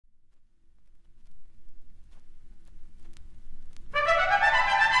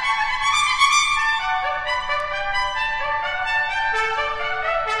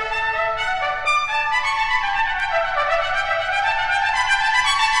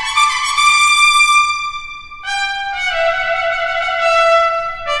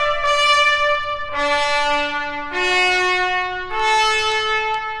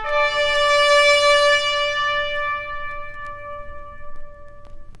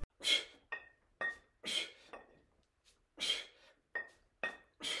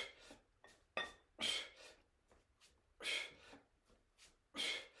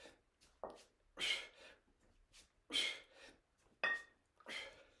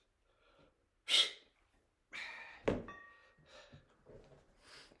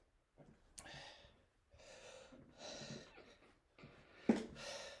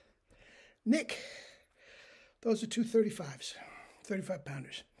Nick, those are two 35s,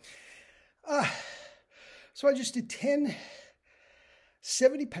 35-pounders. So I just did 10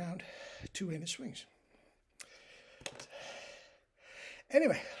 70-pound two-handed swings.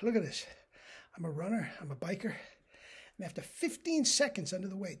 Anyway, look at this. I'm a runner, I'm a biker, and after 15 seconds under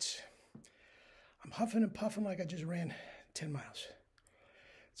the weights, I'm huffing and puffing like I just ran 10 miles.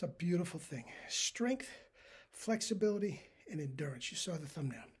 It's a beautiful thing. Strength, flexibility, and endurance. You saw the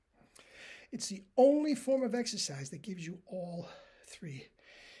thumbnail. It's the only form of exercise that gives you all three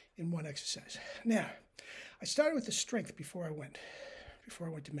in one exercise. Now, I started with the strength before I went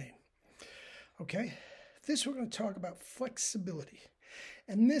to Maine. Okay? This we're going to talk about flexibility.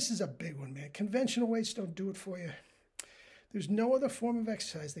 And this is a big one, man. Conventional weights don't do it for you. There's no other form of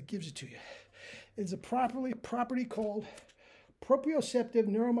exercise that gives it to you. It's a property called proprioceptive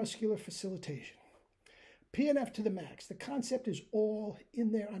neuromuscular facilitation. PNF to the max. The concept is all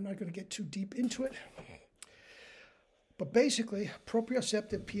in there. I'm not going to get too deep into it. But basically,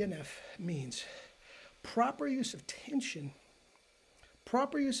 proprioceptive PNF means proper use of tension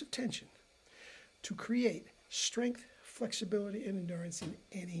to create strength, flexibility, and endurance in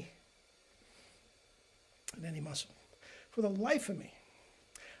any muscle. For the life of me,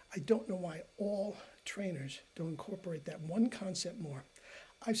 I don't know why all trainers don't incorporate that one concept more.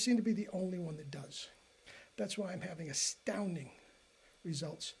 I seem to be the only one that does. That's why I'm having astounding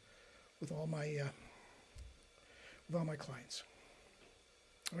results with all my clients.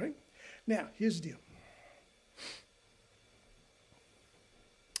 All right? Now, here's the deal.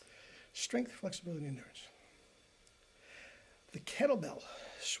 Strength, flexibility, and endurance. The kettlebell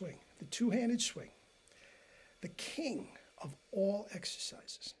swing, the two-handed swing, the king of all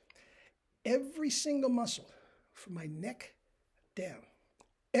exercises. Every single muscle from my neck down,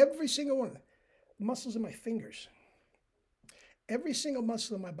 every single one of them, muscles in my fingers, every single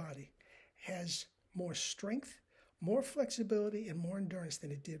muscle in my body has more strength, more flexibility, and more endurance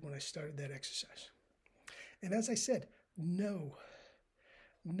than it did when I started that exercise. And as I said, no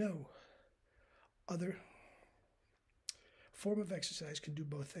other form of exercise can do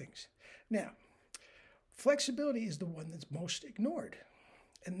both things. Now, flexibility is the one that's most ignored.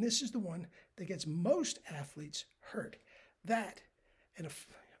 And this is the one that gets most athletes hurt. That and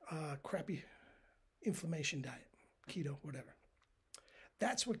a crappy inflammation diet, keto, whatever.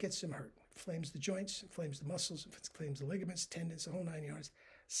 That's what gets them hurt. Inflames the joints, inflames the muscles, inflames the ligaments, tendons, the whole 9 yards.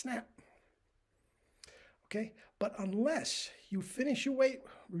 Snap. Okay? But unless you finish your weight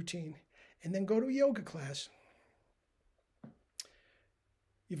routine and then go to a yoga class,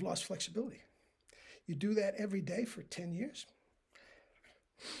 you've lost flexibility. You do that every day for 10 years.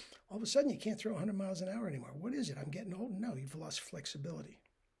 All of a sudden, you can't throw 100 miles an hour anymore. What is it? I'm getting old? No, you've lost flexibility.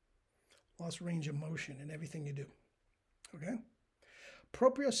 Lost range of motion in everything you do. Okay?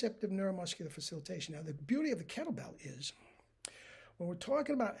 Proprioceptive neuromuscular facilitation. Now, the beauty of the kettlebell is when we're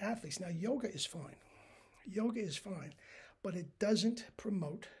talking about athletes, now yoga is fine. Yoga is fine, but it doesn't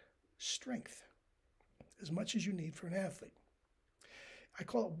promote strength as much as you need for an athlete. I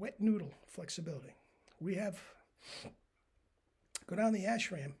call it wet noodle flexibility. We go down the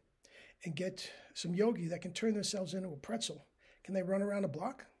ashram and get some yogi that can turn themselves into a pretzel. Can they run around a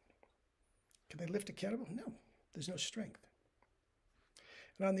block? Can they lift a kettlebell? No, there's no strength.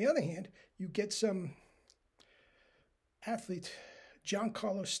 And on the other hand, you get some athletes,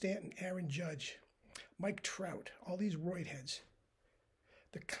 Giancarlo Stanton, Aaron Judge, Mike Trout, all these roid heads.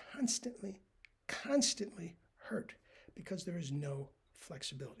 They're constantly hurt because there is no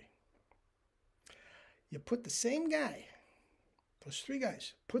flexibility. You put the same guy, those three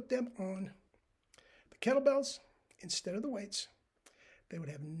guys, put them on the kettlebells instead of the weights, they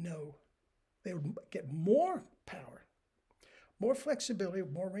would get more power, more flexibility,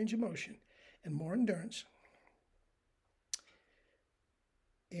 more range of motion, and more endurance,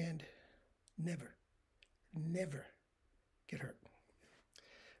 and never get hurt.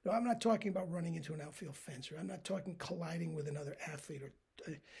 No, I'm not talking about running into an outfield fence, or I'm not talking colliding with another athlete, or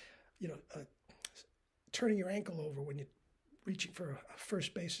turning your ankle over when you're reaching for a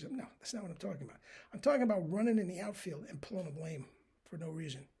first base. No, that's not what I'm talking about. I'm talking about running in the outfield and pulling a lame for no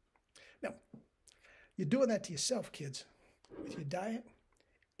reason. Now, you're doing that to yourself, kids, with your diet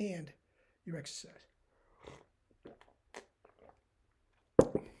and your exercise.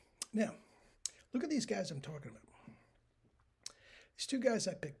 Now, look at these guys I'm talking about. These two guys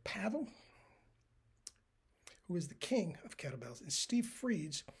I picked, Pavel, who is the king of kettlebells, and Steve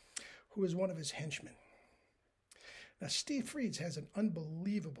Freeds, who is one of his henchmen. Now, Steve Freeds has an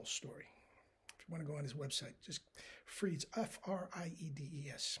unbelievable story. If you want to go on his website, just Freeds,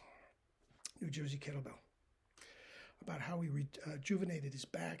 F-R-I-E-D-E-S, New Jersey Kettlebell, about how he rejuvenated his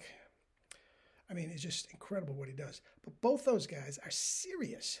back, I mean, it's just incredible what he does. But both those guys are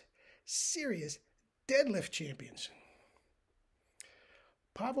serious deadlift champions.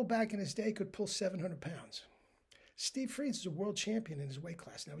 Pavel back in his day could pull 700 pounds. Steve Freeds is a world champion in his weight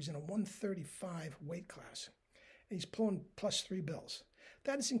class. Now he's in a 135 weight class. And he's pulling +3 bills.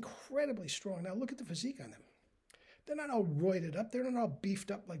 That is incredibly strong. Now look at the physique on them. They're not all roided up. They're not all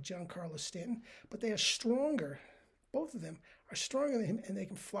beefed up like Giancarlo Stanton. But they are stronger. Both of them are stronger than him, and they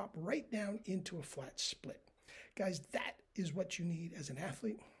can flop right down into a flat split. Guys, that is what you need as an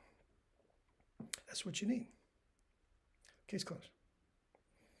athlete. That's what you need. Case closed.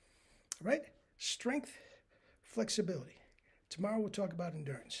 All right? Strength, flexibility. Tomorrow we'll talk about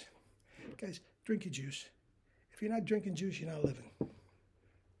endurance. Guys, drink your juice. If you're not drinking juice, you're not living.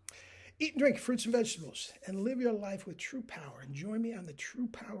 Eat and drink fruits and vegetables and live your life with true power. And join me on the True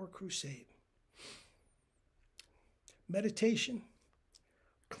Power Crusade. Meditation,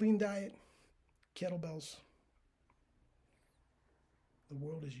 clean diet, kettlebells. The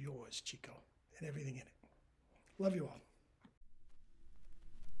world is yours, Chico, and everything in it. Love you all.